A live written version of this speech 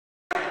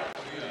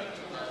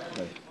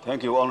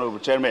Thank you, Honourable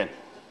Chairman.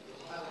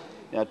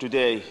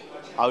 Today,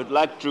 I would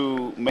like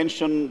to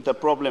mention the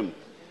problem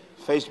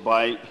faced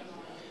by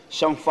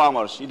some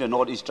farmers in the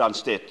northeastern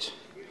state.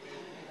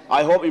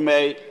 I hope you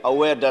may be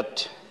aware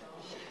that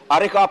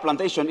areca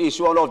plantation is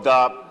one of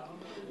the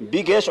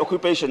biggest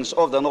occupations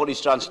of the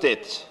northeastern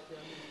state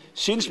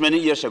since many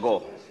years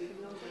ago.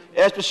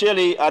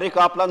 Especially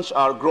areca plants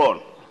are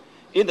grown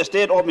in the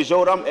state of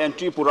Mizoram and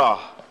Tripura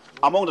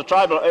among the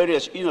tribal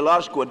areas in a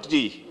large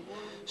quantity,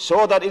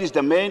 so that it is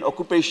the main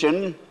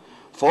occupation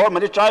for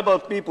many tribal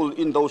people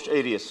in those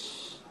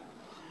areas.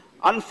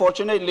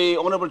 Unfortunately,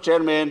 Honourable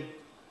Chairman,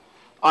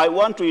 I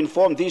want to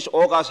inform this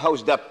august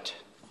House that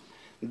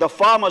the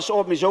farmers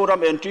of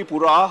Mizoram and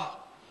Tripura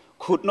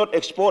could not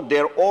export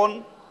their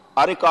own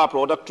areca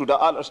product to the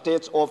other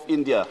states of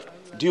India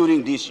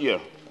during this year.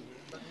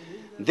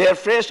 Their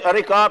fresh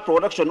areca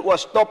production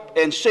was stopped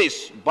and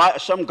seized by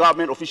some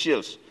government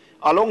officials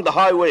along the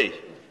highway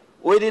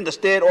within the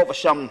state of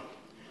Assam,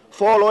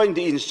 following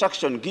the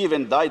instruction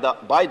given by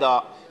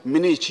the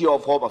Ministry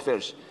of Home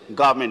Affairs,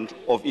 Government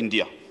of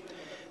India.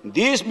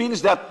 This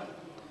means that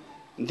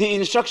the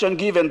instruction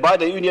given by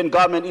the Union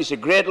government is a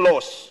great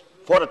loss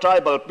for the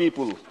tribal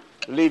people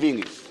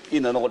living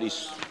in the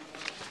northeast.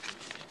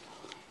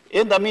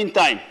 In the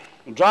meantime,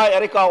 dry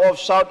areca of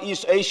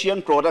Southeast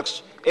Asian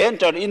products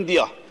entered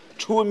India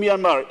through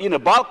Myanmar in a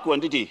bulk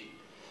quantity,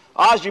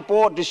 as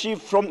report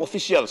received from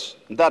officials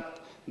that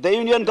the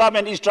Union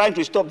government is trying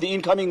to stop the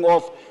incoming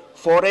of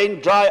foreign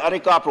dry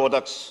areca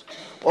products.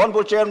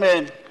 Honourable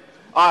Chairman,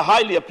 I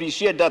highly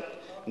appreciate that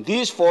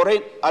this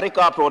foreign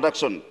areca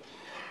production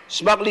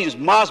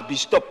smuggling must be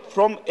stopped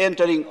from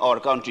entering our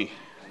country.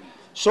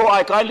 So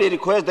I kindly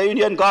request the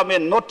Union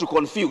government not to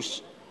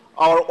confuse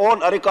our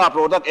own areca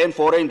product and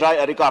foreign dry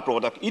areca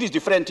product. It is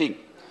different thing.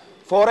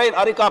 Foreign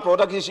areca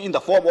product is in the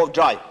form of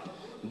dry,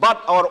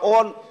 but our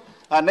own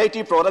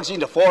native products in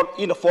the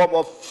form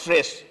of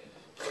fresh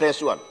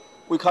one.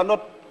 We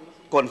cannot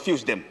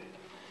confuse them.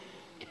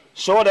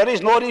 So there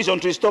is no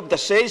reason to stop the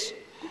sales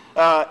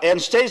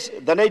and seize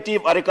the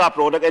native areca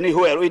product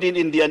anywhere within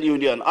Indian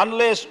Union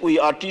unless we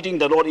are treating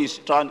the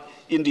northeastern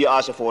India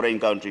as a foreign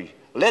country.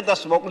 Let the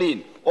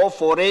smuggling of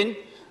foreign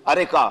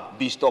areca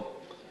be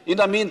stopped. In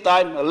the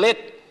meantime, let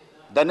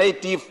the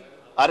native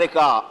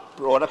areca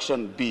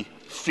production be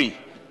free.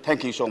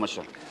 Thank you so much,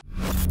 sir.